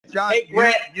John, Hey,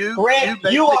 Grant,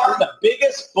 you are the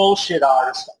biggest bullshit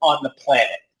artist on the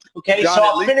planet. Okay, John, so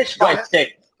I'll finish my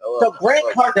statement. So Grant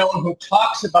Cardone, who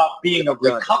talks about being a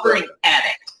recovering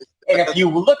addict, and if you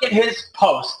look at his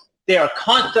posts, they are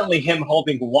constantly him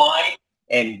holding wine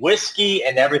and whiskey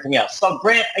and everything else. So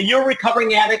Grant, are you a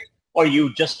recovering addict or are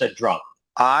you just a drunk?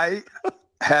 I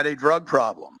had a drug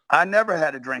problem. I never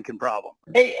had a drinking problem.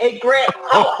 Hey Grant,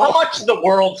 how much of the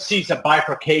world sees a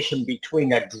bifurcation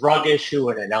between a drug issue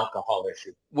and an alcohol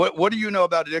issue? What do you know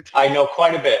about addiction? I know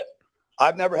quite a bit.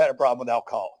 I've never had a problem with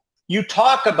alcohol. You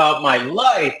talk about my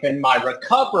life and my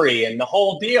recovery and the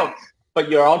whole deal, but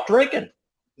you're out drinking.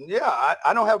 Yeah,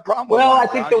 I don't have a problem with Well, that.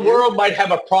 I think the world might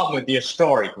have a problem with your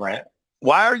story, Grant.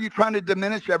 Why are you trying to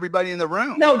diminish everybody in the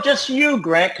room? No, just you,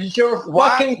 Grant, because you're a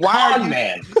fucking con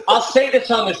man. I'll say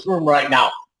this on this room right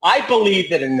now. I believe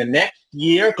that in the next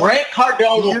year, Grant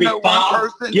Cardone will be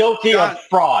found guilty of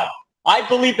fraud. I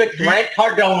believe that Grant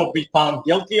Cardone will be found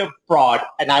guilty of fraud,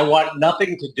 and I want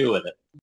nothing to do with it.